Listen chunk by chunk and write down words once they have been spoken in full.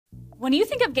When you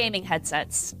think of gaming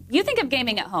headsets, you think of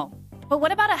gaming at home. But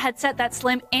what about a headset that's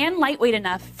slim and lightweight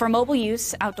enough for mobile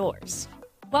use outdoors?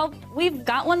 Well, we've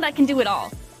got one that can do it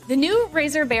all. The new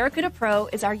Razer Barracuda Pro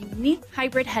is our unique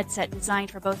hybrid headset designed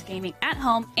for both gaming at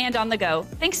home and on the go,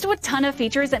 thanks to a ton of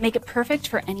features that make it perfect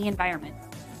for any environment.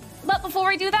 But before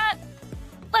we do that,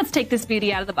 let's take this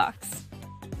beauty out of the box.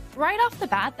 Right off the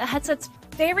bat, the headset's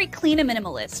very clean and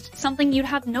minimalist, something you'd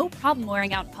have no problem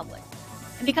wearing out in public.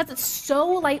 And because it's so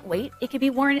lightweight, it can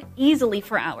be worn easily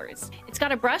for hours. It's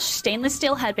got a brushed stainless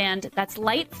steel headband that's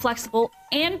light, flexible,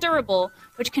 and durable,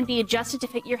 which can be adjusted to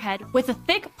fit your head with a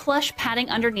thick plush padding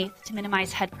underneath to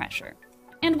minimize head pressure.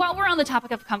 And while we're on the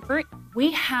topic of comfort, we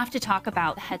have to talk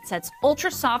about the headset's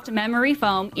ultra-soft memory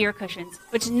foam ear cushions,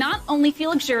 which not only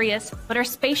feel luxurious, but are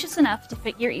spacious enough to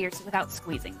fit your ears without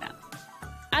squeezing them.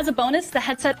 As a bonus, the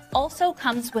headset also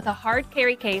comes with a hard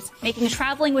carry case, making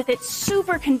traveling with it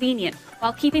super convenient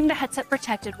while keeping the headset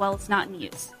protected while it's not in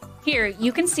use. Here,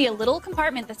 you can see a little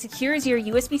compartment that secures your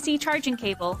USB-C charging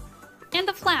cable and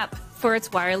a flap for its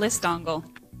wireless dongle.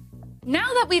 Now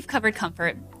that we've covered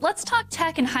comfort, let's talk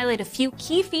tech and highlight a few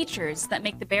key features that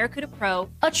make the Barracuda Pro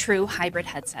a true hybrid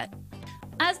headset.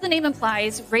 As the name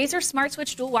implies, Razer Smart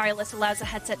Switch Dual Wireless allows the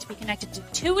headset to be connected to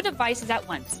two devices at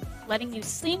once, letting you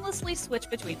seamlessly switch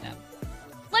between them.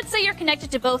 Let's say you're connected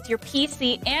to both your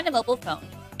PC and a mobile phone,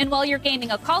 and while you're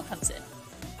gaming, a call comes in.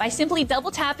 By simply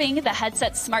double tapping the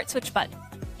headset's Smart Switch button,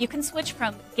 you can switch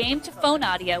from game to phone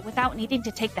audio without needing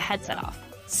to take the headset off.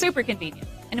 Super convenient.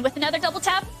 And with another double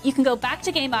tap, you can go back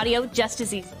to game audio just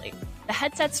as easily. The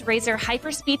headset's Razer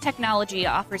Hyperspeed technology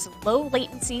offers a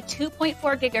low-latency 2.4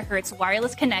 GHz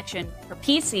wireless connection for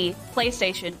PC,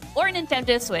 PlayStation, or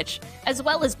Nintendo Switch, as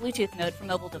well as Bluetooth mode for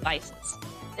mobile devices.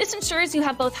 This ensures you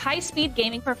have both high-speed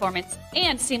gaming performance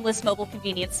and seamless mobile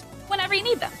convenience whenever you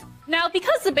need them. Now,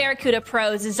 because the Barracuda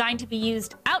Pro is designed to be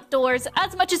used outdoors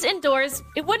as much as indoors,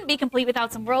 it wouldn't be complete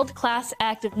without some world-class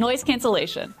active noise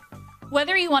cancellation.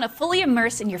 Whether you want to fully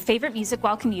immerse in your favorite music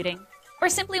while commuting, or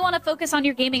simply want to focus on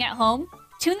your gaming at home,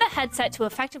 tune the headset to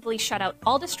effectively shut out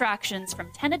all distractions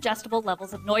from 10 adjustable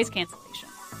levels of noise cancellation.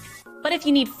 But if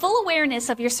you need full awareness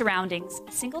of your surroundings,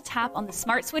 a single tap on the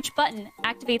Smart Switch button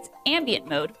activates ambient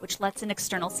mode, which lets in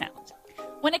external sound.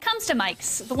 When it comes to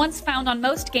mics, the ones found on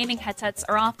most gaming headsets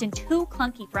are often too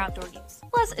clunky for outdoor use.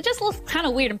 Plus, it just looks kind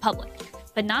of weird in public,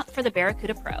 but not for the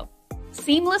Barracuda Pro.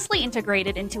 Seamlessly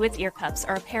integrated into its ear cups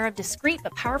are a pair of discreet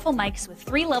but powerful mics with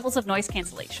 3 levels of noise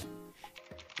cancellation.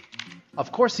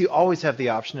 Of course, you always have the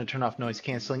option to turn off noise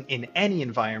canceling in any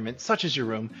environment, such as your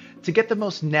room, to get the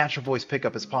most natural voice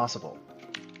pickup as possible.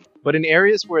 But in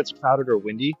areas where it's crowded or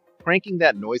windy, cranking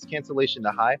that noise cancellation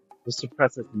to high will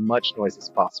suppress as much noise as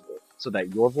possible, so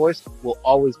that your voice will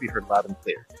always be heard loud and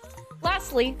clear.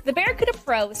 Lastly, the Barracuda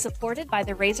Pro is supported by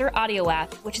the Razer Audio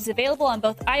app, which is available on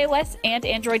both iOS and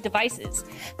Android devices,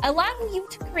 allowing you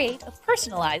to create a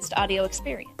personalized audio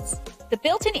experience. The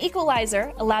built-in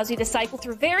equalizer allows you to cycle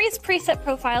through various preset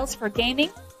profiles for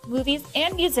gaming, movies,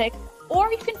 and music,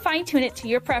 or you can fine-tune it to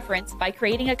your preference by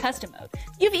creating a custom mode.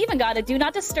 You've even got a Do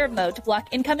Not Disturb mode to block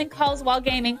incoming calls while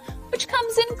gaming, which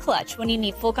comes in clutch when you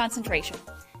need full concentration.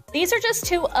 These are just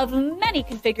 2 of many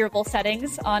configurable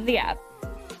settings on the app.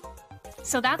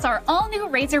 So that's our all-new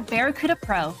Razer Barracuda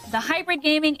Pro, the hybrid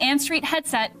gaming and street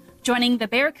headset, joining the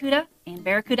Barracuda and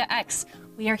Barracuda X.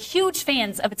 We are huge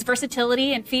fans of its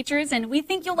versatility and features, and we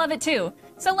think you'll love it too.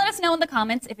 So let us know in the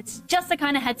comments if it's just the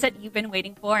kind of headset you've been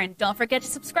waiting for, and don't forget to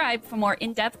subscribe for more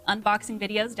in-depth unboxing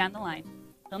videos down the line.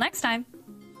 Till next time!